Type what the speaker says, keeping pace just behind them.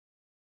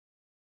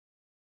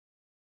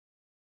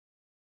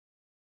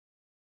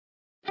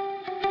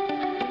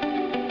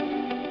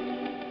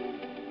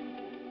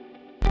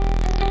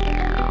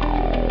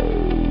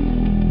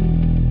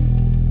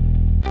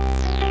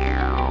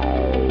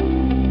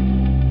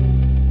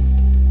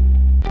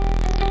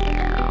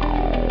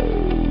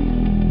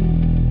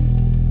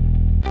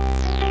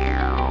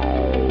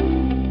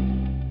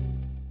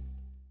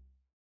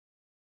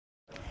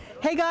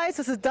Hey guys,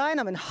 this is Diane.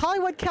 I'm in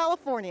Hollywood,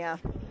 California.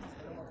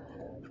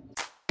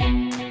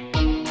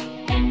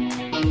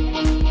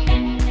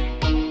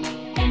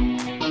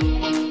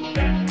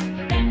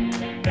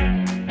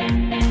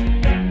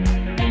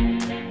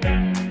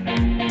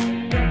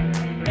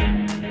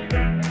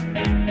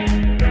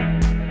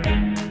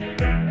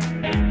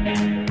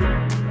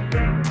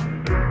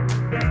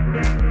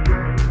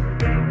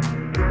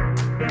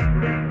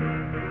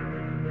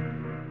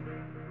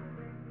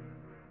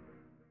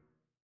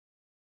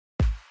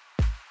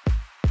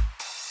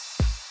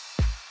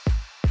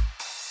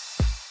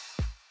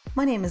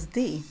 My name is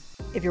Dee.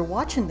 If you're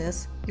watching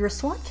this, you're a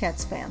SWAT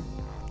Kats fan.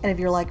 And if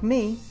you're like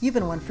me, you've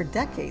been one for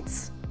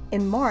decades.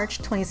 In March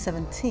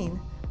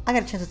 2017, I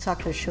got a chance to talk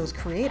to the show's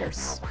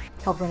creators,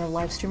 help run a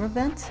live stream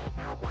event,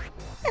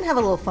 and have a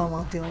little fun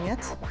while doing it.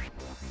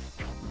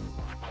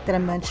 Did I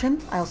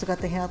mention I also got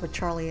to hang out with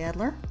Charlie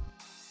Adler?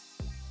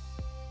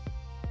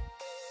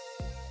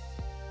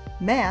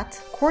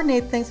 Matt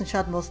coordinated things and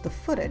shot most of the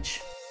footage.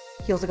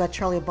 He also got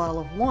Charlie a bottle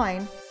of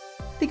wine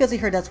because he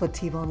heard that's what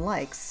T-Bone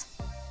likes.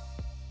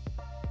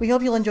 We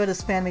hope you'll enjoy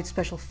this fan-made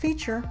special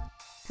feature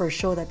for a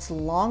show that's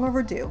long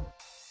overdue.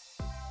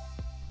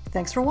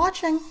 Thanks for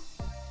watching!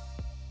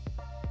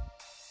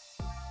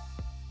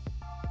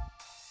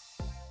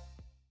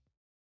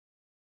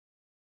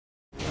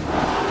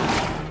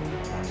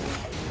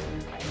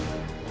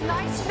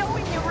 Nice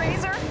knowing you,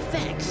 Razor!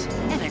 Thanks,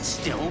 and it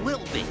still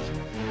will be.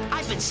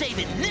 I've been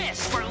saving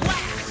this for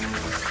last!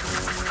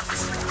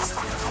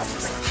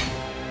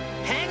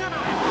 Hang on!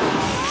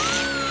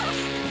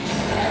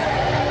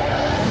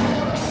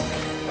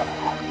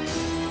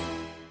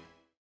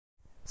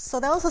 So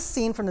that was a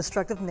scene from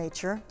Destructive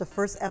Nature, the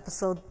first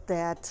episode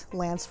that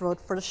Lance wrote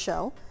for the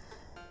show.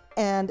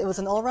 And it was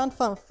an all-around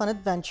fun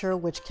adventure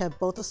which kept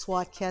both the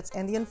SWAT Kats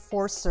and the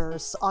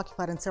Enforcers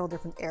occupied in several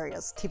different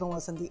areas. T-Bone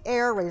was in the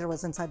air, Razor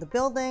was inside the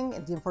building,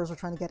 and the Enforcers were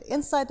trying to get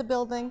inside the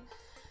building.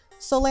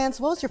 So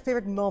Lance, what was your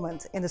favorite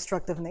moment in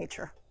Destructive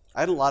Nature? I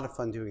had a lot of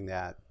fun doing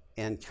that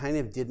and kind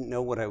of didn't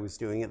know what I was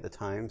doing at the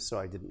time, so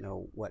I didn't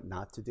know what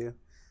not to do.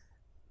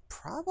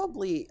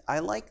 Probably, I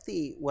like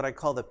what I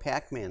call the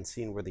Pac-Man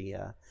scene where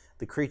the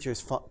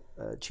creatures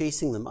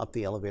chasing them up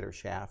the elevator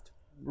shaft.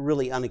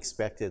 Really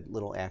unexpected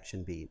little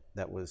action beat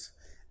that was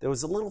a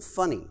little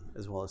funny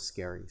as well as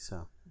scary.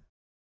 So.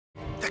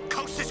 The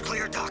coast is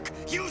clear, Doc.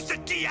 Use the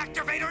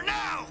deactivator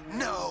now.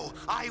 No,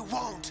 I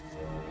won't.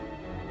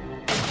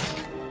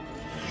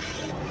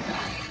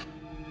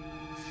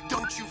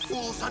 Don't you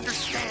fools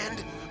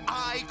understand?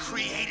 I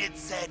created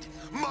Zed.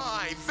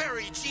 My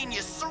very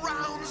genius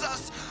surrounds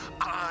us.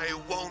 I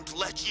won't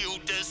let you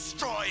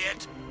destroy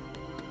it.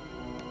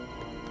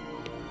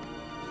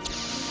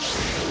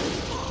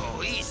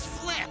 Oh, he's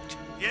flipped!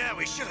 Yeah,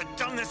 we should have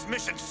done this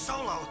mission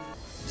solo.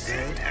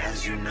 Zed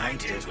has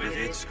united with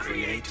its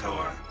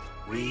creator.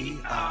 We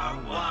are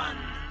one.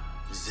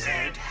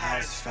 Zed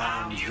has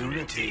found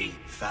unity,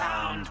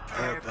 found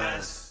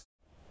purpose.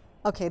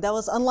 Okay, that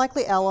was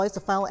Unlikely Alloys, the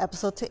final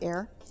episode to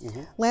air.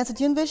 Lance,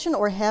 did you envision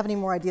or have any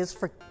more ideas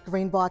for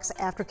Green Box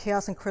after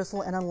Chaos and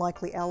Crystal and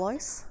Unlikely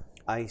Alloys?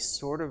 I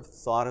sort of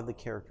thought of the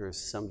character as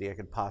somebody I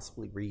could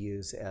possibly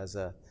reuse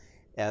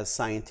as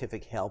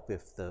scientific help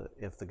if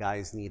the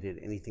guys needed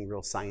anything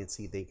real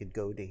sciencey, they could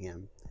go to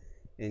him.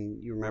 And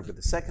you remember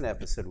the second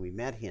episode we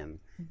met him,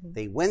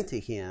 they went to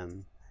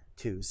him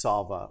to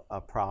solve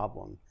a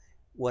problem.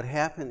 What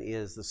happened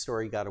is the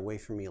story got away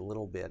from me a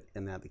little bit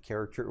in that the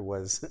character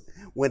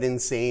went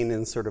insane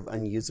and sort of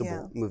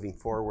unusable moving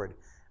forward,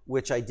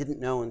 which I didn't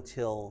know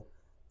until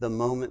the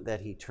moment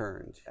that he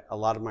turned. A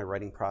lot of my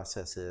writing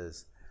process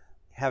is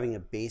having a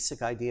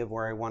basic idea of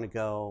where I want to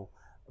go,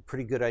 a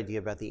pretty good idea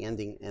about the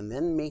ending, and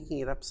then making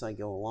it up as I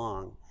go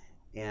along.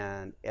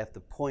 And at the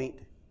point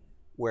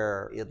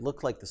where it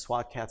looked like the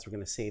SWAT Kats were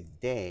going to save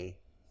the day,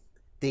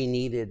 they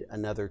needed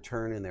another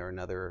turn in there,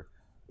 another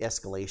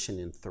escalation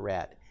in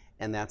threat.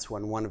 And that's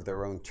when one of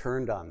their own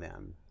turned on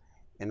them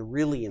and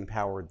really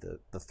empowered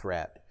the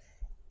threat.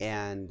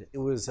 And it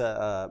was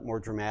a more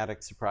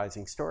dramatic,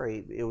 surprising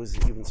story. It was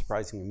even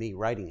surprising to me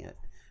writing it.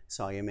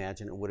 So I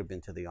imagine it would have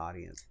been to the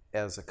audience.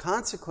 As a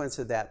consequence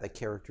of that, the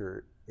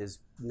character is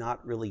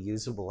not really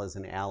usable as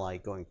an ally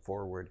going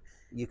forward.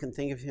 You can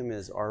think of him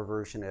as our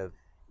version of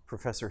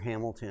Professor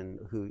Hamilton,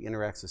 who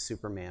interacts with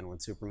Superman when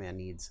Superman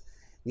needs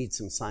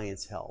some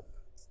science help.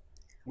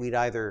 We'd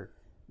either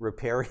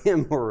repair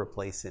him or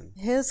replace him.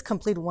 His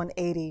complete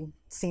 180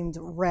 seemed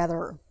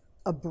rather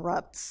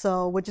abrupt.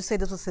 So would you say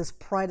this was his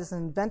pride as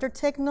an inventor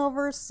taking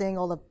over, seeing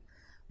all the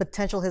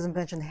potential his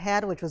invention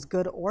had, which was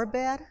good or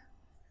bad?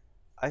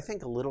 I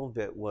think a little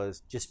bit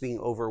was just being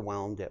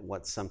overwhelmed at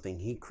what something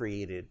he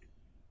created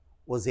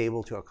was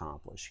able to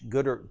accomplish,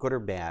 good or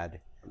bad.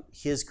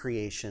 His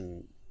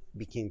creation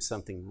became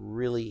something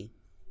really,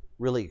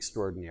 really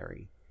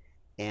extraordinary.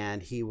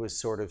 And he was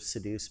sort of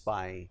seduced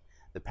by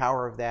the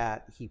power of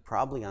that. He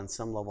probably on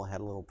some level had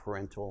a little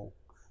parental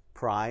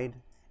pride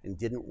and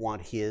didn't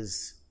want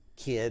his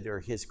kid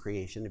or his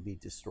creation to be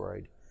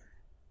destroyed.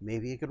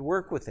 Maybe he could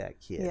work with that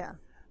kid. Yeah.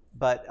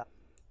 But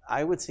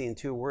I would say in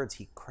 2 words,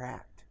 he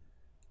cracked.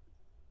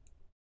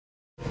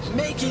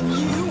 Making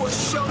you a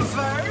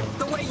chauffeur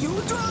the way you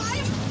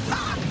drive?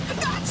 Ha!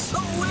 That's the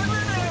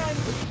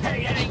living!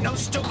 Hey, it ain't no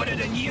stupider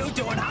than you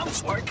doing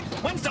housework.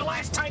 When's the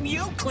last time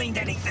you cleaned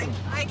anything?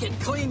 I can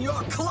clean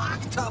your clock,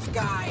 tough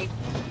guy.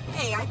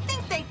 Hey, I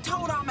think they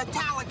towed our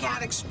Metallic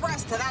Cat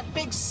Express to that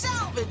big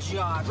salvage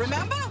yard,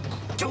 remember?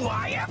 Do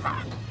I ever?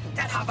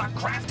 That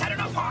hovercraft had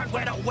enough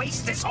hardware to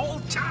waste this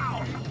whole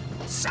town.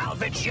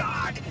 Salvage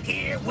yard,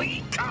 here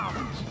we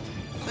come.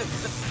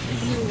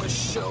 You a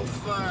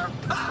chauffeur.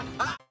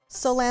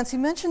 So Lance, you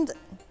mentioned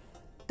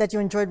that you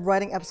enjoyed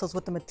writing episodes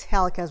with the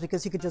Metallic Cats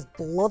because you could just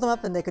blow them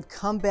up and they could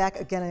come back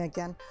again and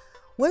again.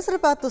 What is it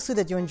about those two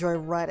that you enjoy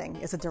writing?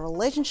 Is it their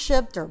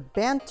relationship, their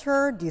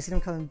banter? Do you see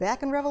them coming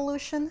back in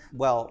Revolution?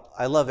 Well,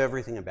 I love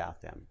everything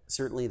about them.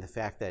 Certainly the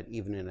fact that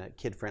even in a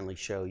kid-friendly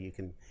show, you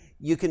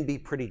can be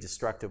pretty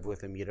destructive with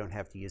them. You don't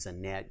have to use a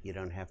net. You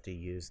don't have to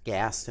use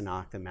gas to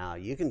knock them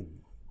out. You can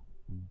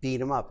beat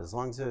them up. As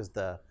long as there's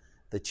the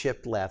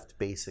chip left,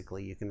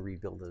 basically, you can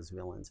rebuild those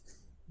villains.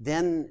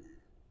 Then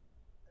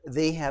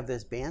they have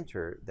this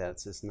banter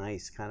that's this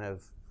nice kind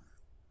of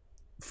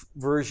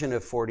version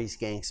of 40s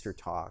gangster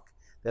talk.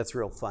 That's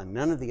real fun.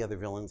 None of the other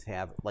villains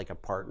have like a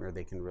partner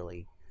they can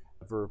really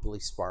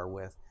verbally spar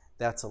with.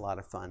 That's a lot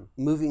of fun.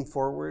 Moving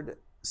forward,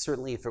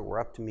 certainly if it were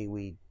up to me,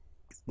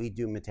 we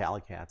do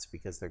Metallic Cats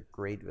because they're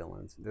great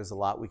villains. There's a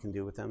lot we can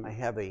do with them.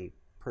 I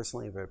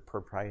personally have a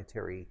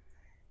proprietary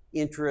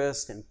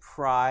interest and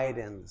pride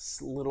and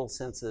little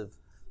sense of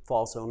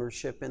false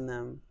ownership in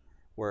them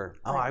where,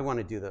 oh, I want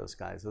to do those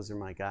guys. Those are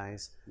my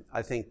guys.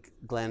 I think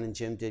Glenn and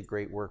Jim did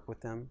great work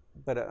with them,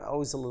 but I'm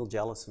always a little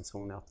jealous when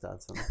someone else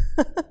does them.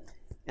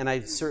 And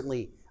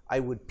I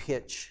would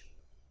pitch,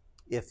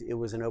 if it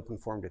was an open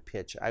forum to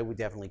pitch, I would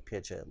definitely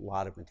pitch a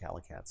lot of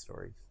Metallic Cat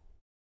stories.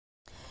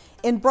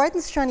 In Bright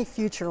and Shiny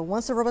Future,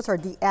 once the robots are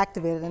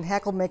deactivated and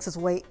Hackle makes his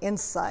way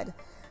inside,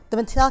 the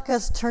Metallic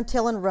Cats turn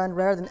tail and run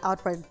rather than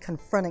outright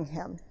confronting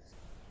him.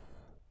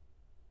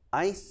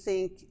 I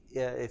think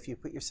if you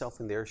put yourself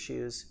in their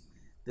shoes,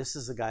 this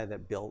is a guy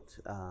that built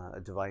a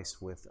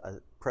device with a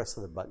press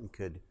of the button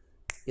could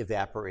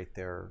evaporate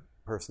their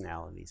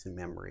personalities and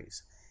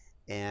memories.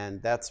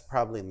 And that's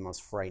probably the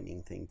most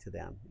frightening thing to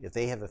them. If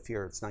they have a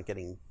fear, it's not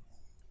getting,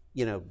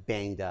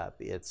 banged up.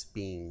 It's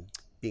being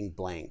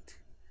blanked.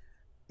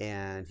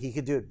 And he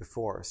could do it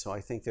before, so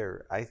I think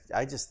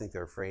I just think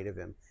they're afraid of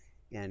him.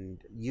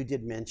 And you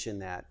did mention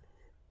that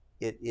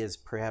it is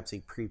perhaps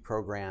a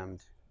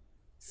pre-programmed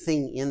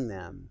thing in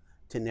them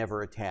to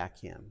never attack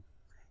him.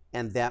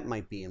 And that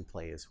might be in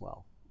play as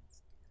well.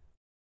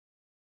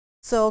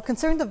 So,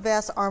 considering the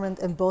vast armament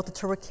in both the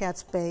Turbo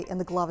Cat's Bay and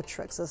the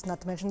Glovatrixes,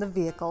 not to mention the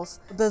vehicles,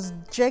 does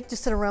Jake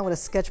just sit around with a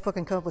sketchbook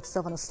and come up with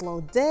stuff on a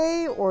slow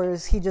day, or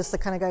is he just the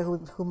kind of guy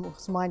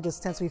whose mind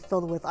just tends to be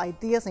filled with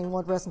ideas and he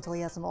won't rest until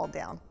he has them all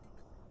down?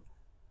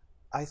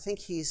 I think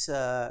he's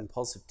an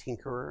impulsive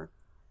tinkerer,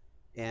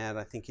 and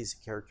I think he's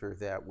a character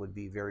that would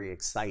be very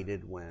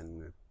excited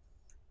when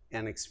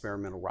an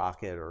experimental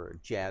rocket or a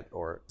jet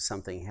or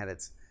something had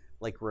its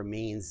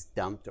remains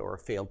dumped, or a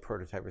failed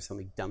prototype or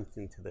something dumped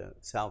into the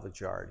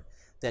salvage yard,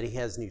 that he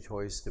has new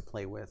toys to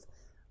play with.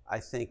 I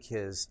think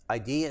his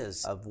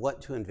ideas of what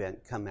to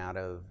invent come out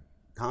of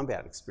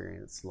combat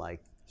experience.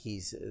 Like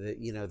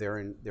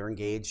they're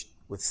engaged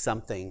with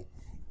something,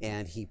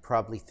 and he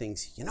probably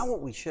thinks, you know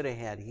what we should have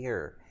had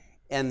here,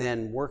 and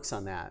then works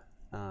on that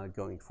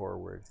going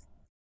forward.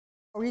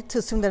 Are we to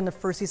assume that in the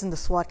first season the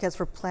SWAT Cats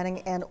were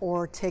planning and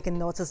or taking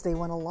notes as they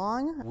went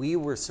along? We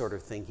were sort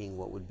of thinking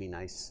what would be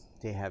nice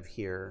to have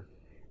here,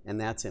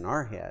 and that's in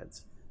our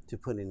heads, to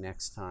put in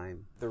next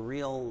time. The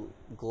real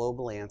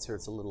global answer,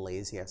 it's a little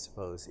lazy I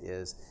suppose,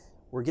 is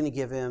we're going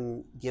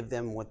to give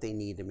them what they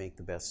need to make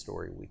the best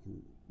story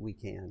we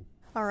can.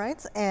 All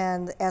right,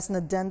 and as an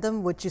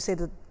addendum, would you say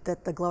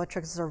that the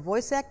Glovatrixes are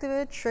voice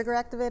activated, trigger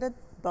activated,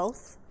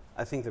 both?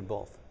 I think they're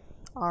both.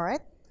 All right.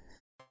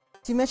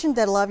 So you mentioned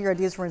that a lot of your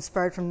ideas were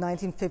inspired from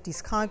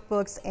 1950s comic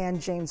books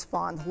and James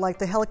Bond, like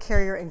the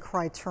Helicarrier and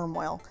Cry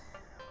Turmoil.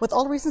 With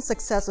all the recent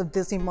success of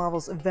Disney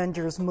Marvel's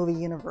Avengers movie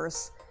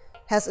universe,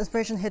 has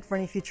inspiration hit for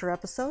any future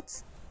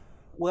episodes?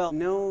 Well,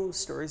 no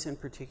stories in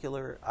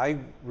particular. I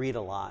read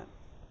a lot.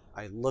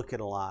 I look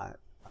at a lot.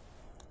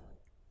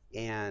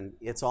 And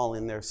it's all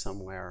in there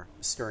somewhere,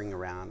 stirring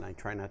around. I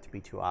try not to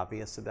be too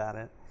obvious about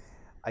it.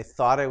 I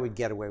thought I would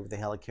get away with the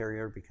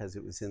Helicarrier because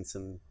it was in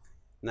some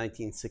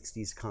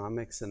 1960s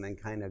comics and then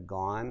kind of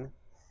gone.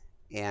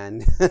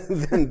 And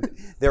then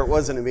there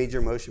wasn't a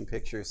major motion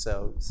picture,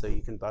 so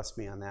you can bust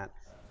me on that.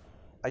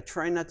 I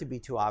try not to be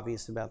too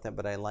obvious about that,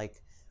 but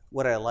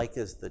what I like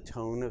is the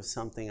tone of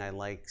something. I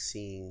like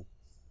seeing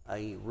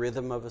a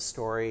rhythm of a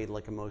story,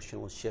 like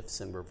emotional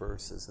shifts and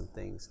reverses and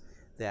things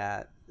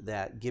that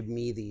give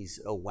me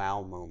these oh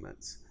wow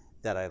moments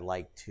that I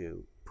like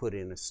to put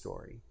in a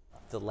story.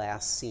 The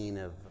last scene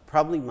of,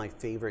 probably my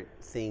favorite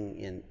thing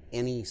in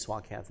any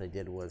SWAT Kats I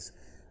did was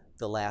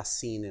the last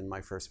scene in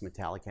my first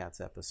Metallic Cats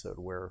episode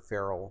where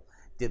Farrell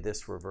did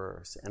this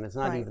reverse, and it's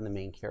not even the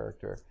main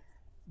character,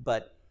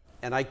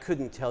 and I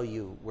couldn't tell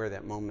you where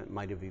that moment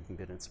might have even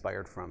been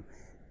inspired from,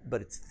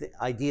 but it's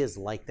ideas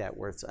like that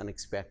where it's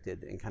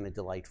unexpected and kind of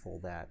delightful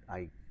that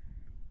I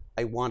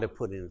want to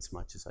put in as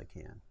much as I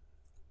can.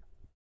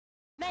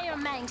 Mayor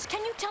Manx,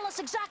 can you tell us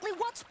exactly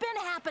what's been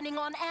happening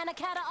on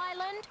Anacata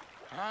Island?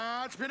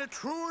 It's been a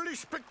truly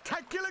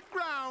spectacular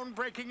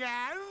groundbreaking,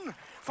 Anne,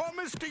 for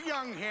Mr.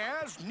 Young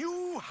here's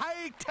new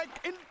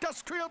high-tech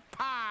industrial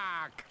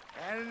park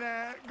and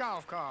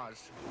golf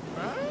course.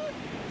 Huh?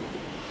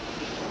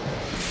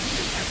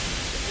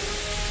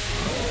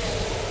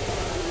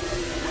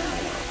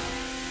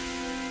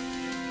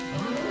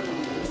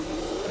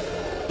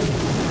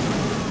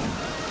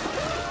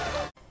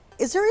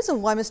 Is there a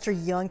reason why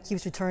Mr. Young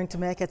keeps returning to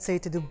Swakat City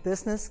to do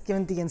business,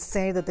 given the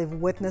insanity that they've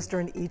witnessed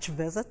during each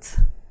visit?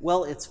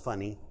 Well, it's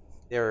funny.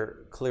 They're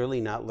clearly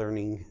not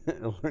learning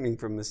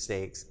from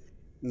mistakes.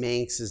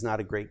 Manx is not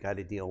a great guy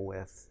to deal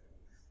with.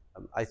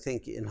 I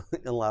think in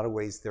a lot of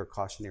ways they're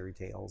cautionary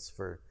tales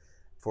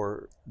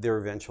for their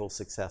eventual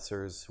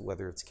successors,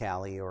 whether it's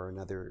Cali or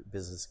another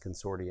business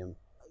consortium.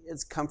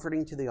 It's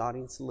comforting to the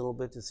audience a little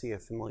bit to see a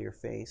familiar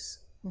face,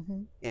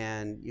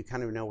 and you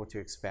kind of know what to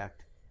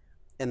expect.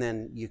 And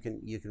then you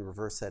can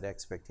reverse that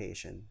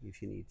expectation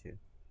if you need to.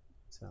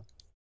 So.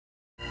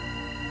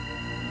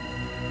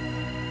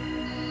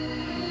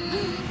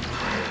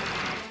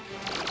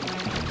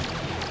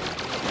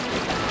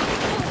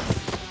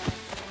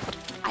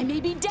 I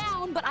may be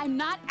down, but I'm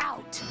not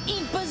out.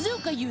 Eat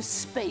bazooka, you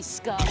space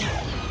scum.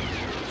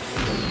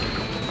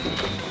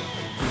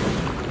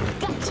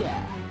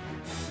 Gotcha.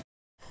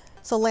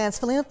 So Lance,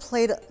 Felina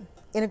played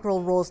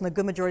integral roles in a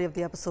good majority of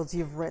the episodes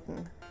you've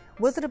written.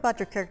 What is it about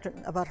her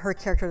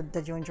character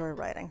that you enjoy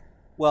writing?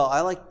 Well,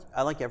 I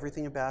like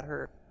everything about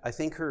her. I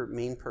think her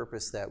main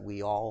purpose that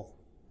we all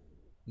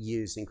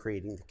used in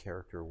creating the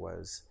character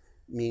was,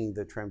 meaning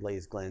the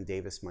Tremblays, Glenn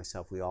Davis,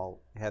 myself, we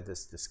all had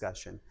this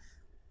discussion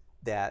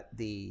that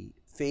the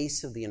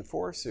face of the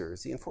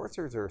enforcers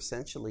are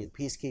essentially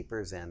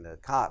peacekeepers and the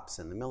cops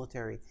and the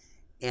military,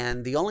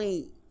 and the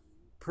only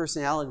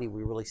personality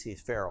we really see is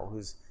Farrell,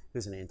 who's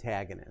an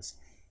antagonist,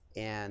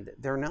 and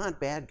they're not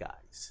bad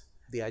guys.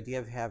 The idea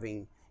of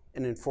having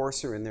an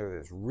enforcer in there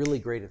that's really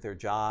great at their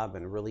job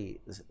and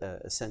really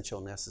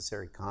essential,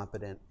 necessary,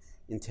 competent,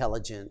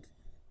 intelligent,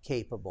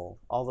 capable,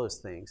 all those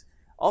things.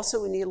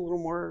 Also, we need a little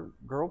more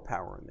girl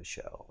power in the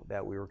show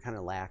that we were kind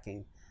of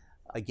lacking.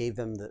 I gave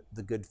them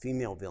the good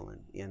female villain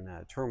in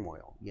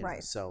Turmoil, you know?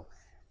 Right. So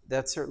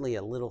that's certainly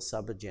a little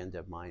sub-agenda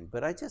of mine.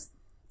 But I just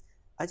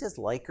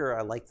like her.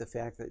 I like the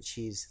fact that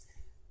she's,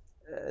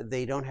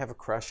 they don't have a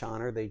crush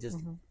on her. They just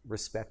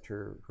respect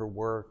her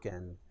work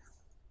and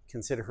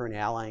consider her an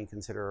ally and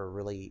consider her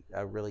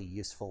a really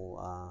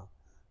useful,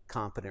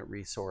 competent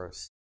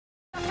resource.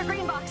 Dr.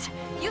 Greenbox,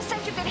 you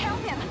said you could help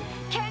him.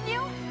 Can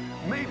you?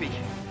 Maybe,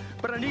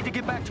 but I need to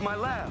get back to my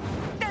lab.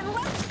 Then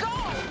let's go!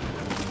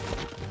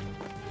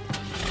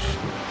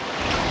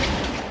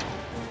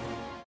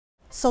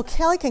 So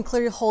Callie can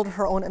clearly hold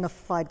her own in a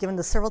fight, given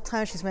the several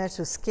times she's managed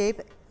to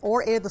escape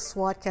or aid the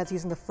SWAT Kats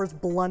using the first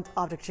blunt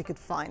object she could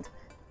find.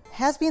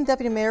 Has being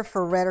deputy mayor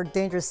for a rather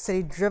dangerous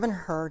city driven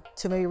her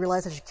to maybe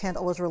realize that she can't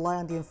always rely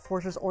on the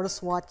enforcers or the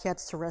SWAT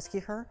Kats to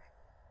rescue her?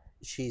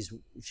 She's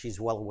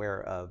well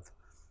aware of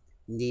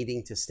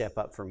needing to step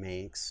up for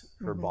Manx,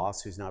 her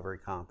boss, who's not very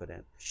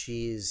competent.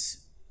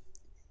 She's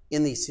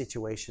in these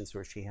situations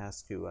where she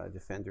has to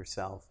defend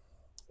herself.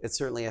 It's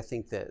certainly, I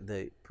think, that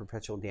the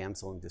perpetual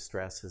damsel in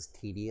distress is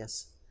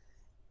tedious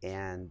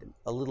and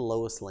a little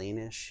Lois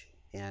Lane-ish,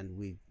 and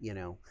we,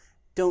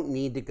 don't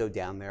need to go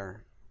down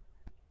there.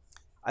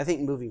 I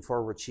think moving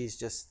forward, she's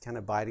just kind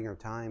of biding her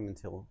time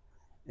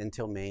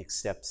until Manx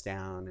steps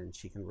down and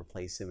she can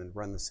replace him and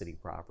run the city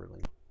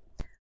properly.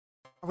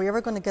 Are we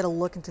ever going to get a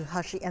look into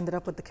how she ended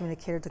up with the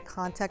communicator to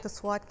contact the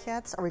SWAT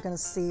Kats? Are we going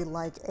to see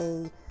like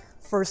a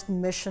first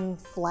mission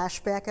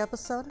flashback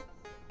episode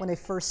when they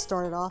first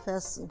started off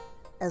as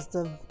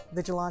the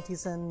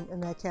vigilantes in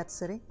Swakat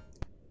City?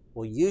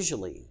 Well,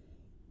 usually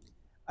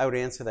I would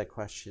answer that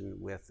question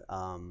with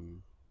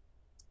I'm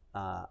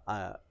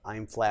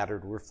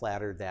flattered, we're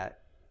flattered that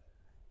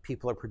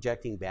people are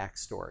projecting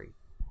backstory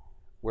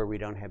where we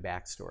don't have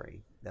backstory,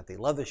 that they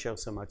love the show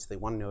so much they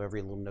want to know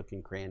every little nook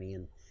and cranny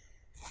and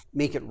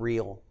make it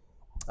real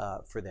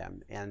for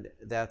them. And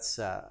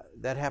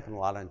that happened a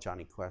lot on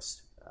Johnny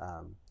Quest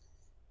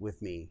with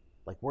me.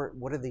 Like,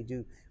 what do they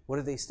do? What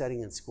are they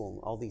studying in school?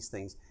 All these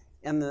things.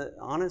 And the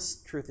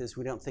honest truth is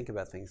we don't think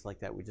about things like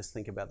that. We just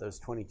think about those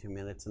 22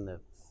 minutes and the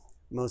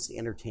most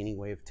entertaining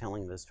way of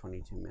telling those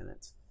 22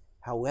 minutes.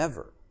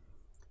 However,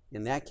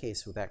 in that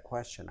case with that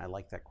question, I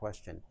like that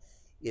question,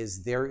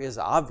 there is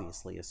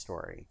obviously a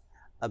story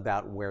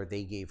about where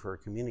they gave her a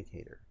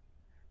communicator,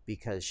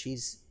 because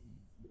she's,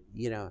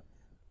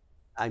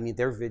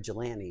 they're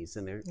vigilantes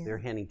and they're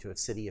handing to a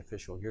city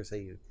official, here's how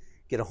you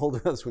get a hold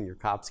of us when your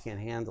cops can't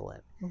handle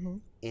it.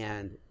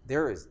 And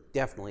there is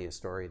definitely a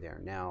story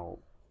there. Now,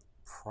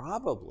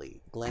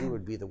 probably Glenn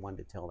would be the one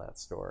to tell that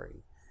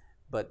story,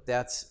 but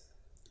that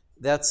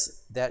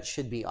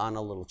should be on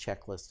a little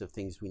checklist of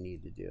things we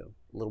need to do,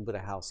 a little bit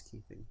of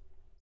housekeeping.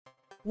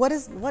 What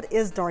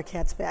is Dark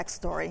Cat's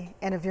backstory?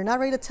 And if you're not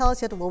ready to tell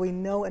us yet, will we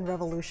know in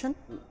Revolution?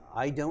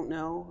 I don't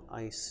know.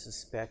 I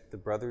suspect the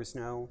brothers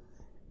know.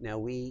 Now,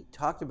 we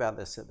talked about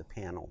this at the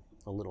panel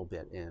a little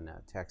bit in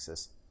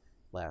Texas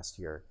last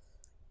year.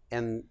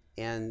 And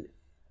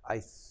I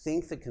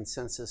think the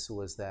consensus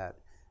was that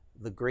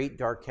the great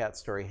Dark Cat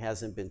story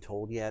hasn't been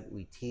told yet.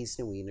 We teased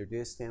him, we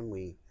introduced him,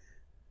 we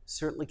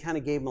certainly kind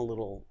of gave him a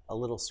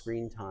little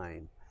screen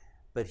time.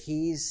 But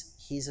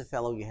he's a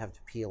fellow you have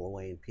to peel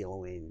away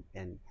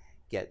and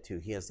get to.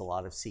 He has a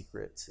lot of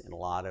secrets and a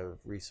lot of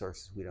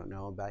resources we don't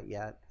know about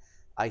yet.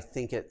 I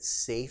think it's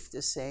safe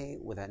to say,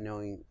 without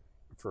knowing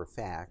for a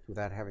fact,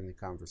 without having the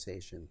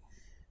conversation,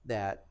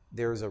 that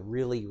there's a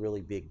really,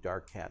 really big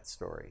Dark Cat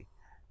story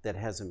that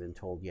hasn't been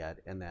told yet,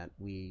 and that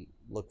we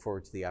look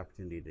forward to the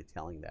opportunity to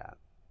telling that.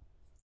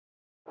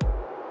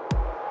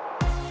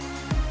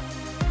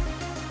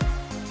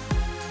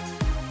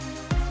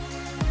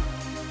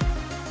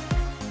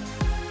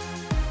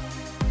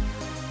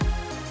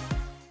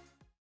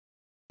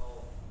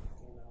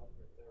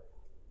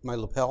 My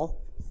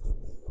lapel?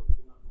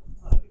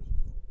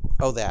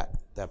 Oh, that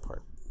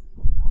part.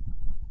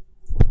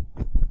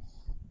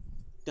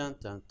 Dun,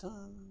 dun,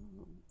 dun.